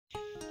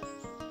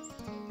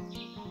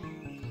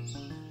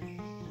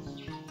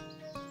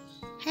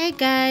Hey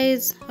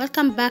guys,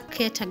 welcome back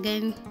yet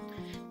again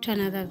to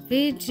another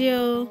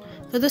video.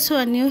 For those who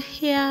are new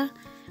here,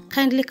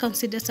 kindly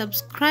consider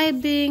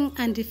subscribing,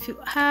 and if you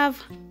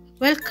have,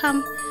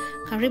 welcome.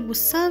 Karibu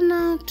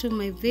sana to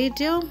my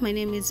video. My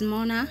name is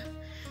Mona.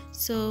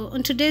 So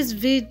on today's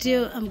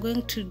video, I'm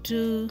going to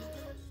do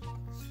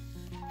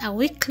a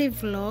weekly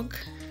vlog,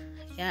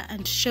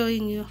 and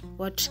showing you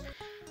what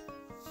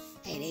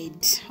I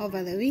did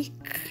over the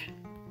week.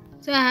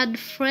 So I had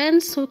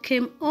friends who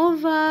came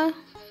over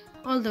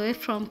all the way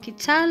from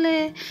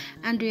Kitale,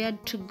 and we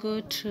had to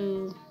go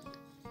to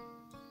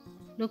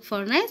look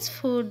for nice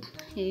food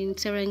in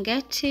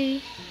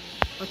Serengeti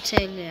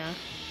Hotel.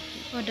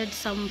 We ordered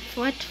some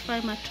wet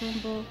fry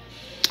matumbo.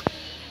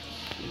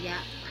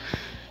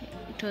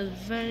 It was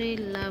very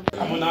lovely.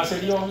 It was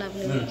a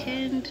lovely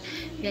weekend.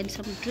 We had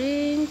some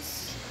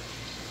drinks,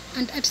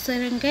 and at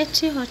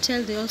Serengeti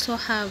Hotel they also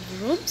have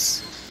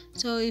rooms.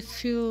 So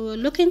if you're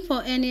looking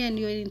for any and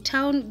you're in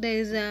town,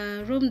 there's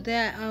a room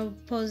there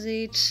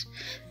opposite.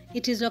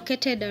 It is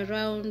located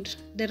around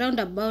the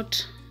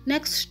roundabout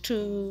next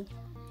to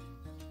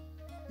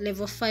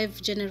Level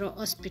 5 General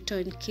Hospital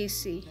in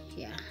Kisii.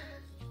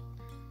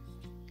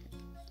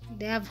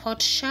 They have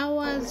hot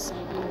showers.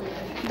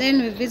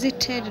 Then we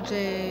visited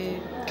the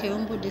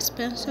Keumbu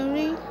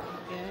dispensary.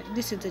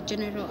 This is the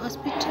General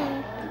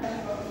Hospital.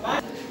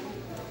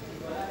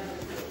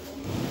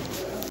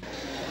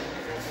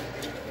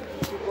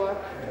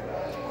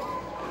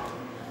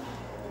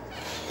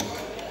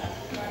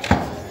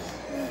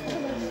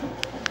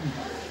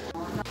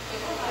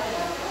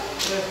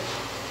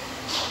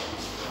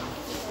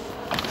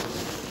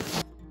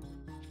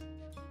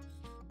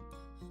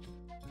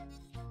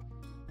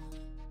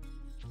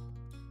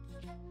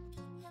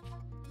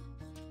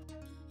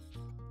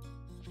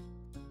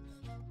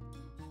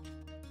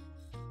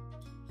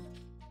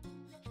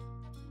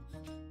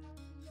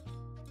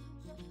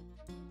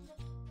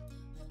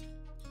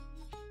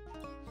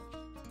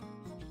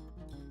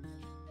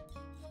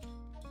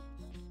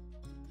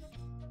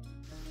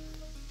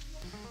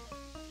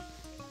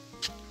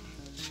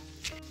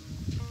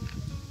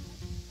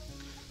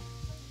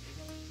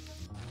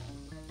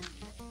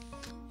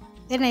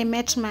 Then I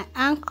met my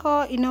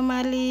uncle. He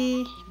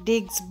normally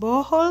digs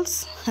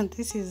boreholes, and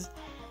this is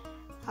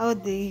how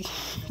they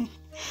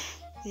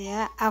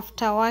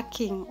after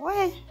working.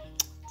 Well,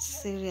 it's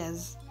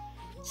serious,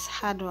 it's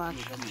hard work.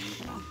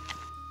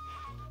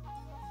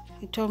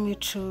 He told me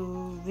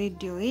to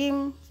video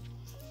him,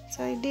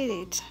 so I did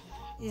it.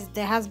 He's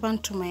the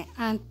husband to my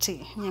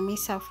auntie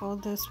Nyamisa. For all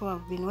those who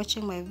have been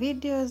watching my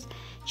videos,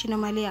 she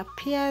normally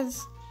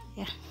appears.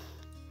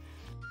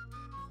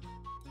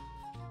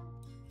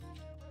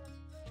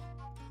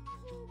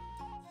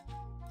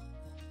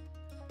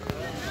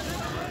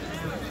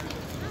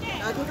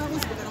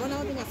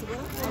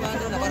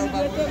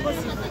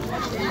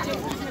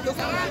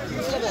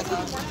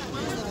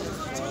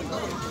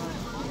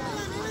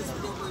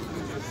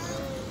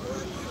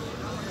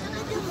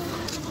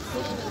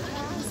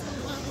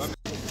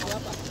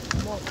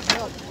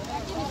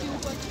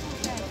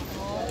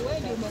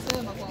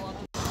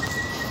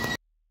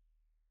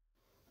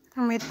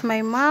 I'm with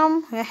my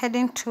mom. We're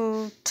heading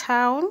to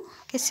town,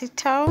 Kisii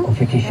town.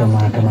 Kufikishwa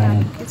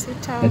mahakamani.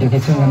 Na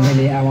tukisonga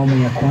mbele,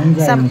 awamu ya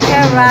kwanza some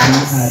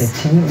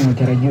errands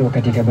inatarajiwa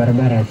katika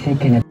barabara ya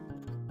Thika na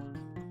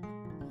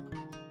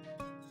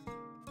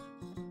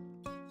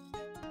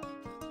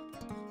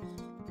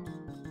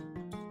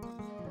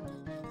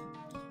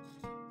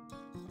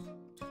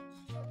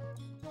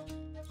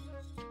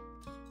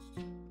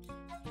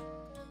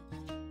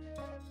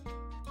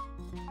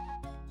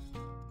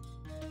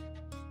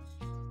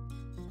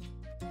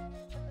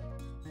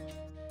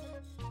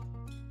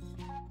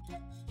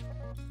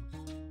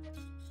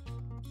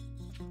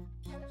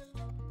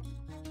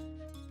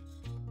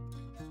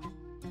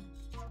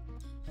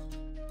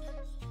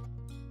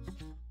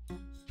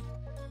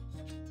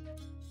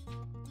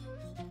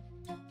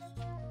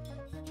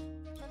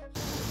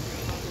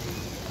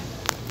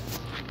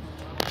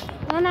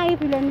naona hii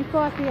vile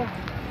niko pia.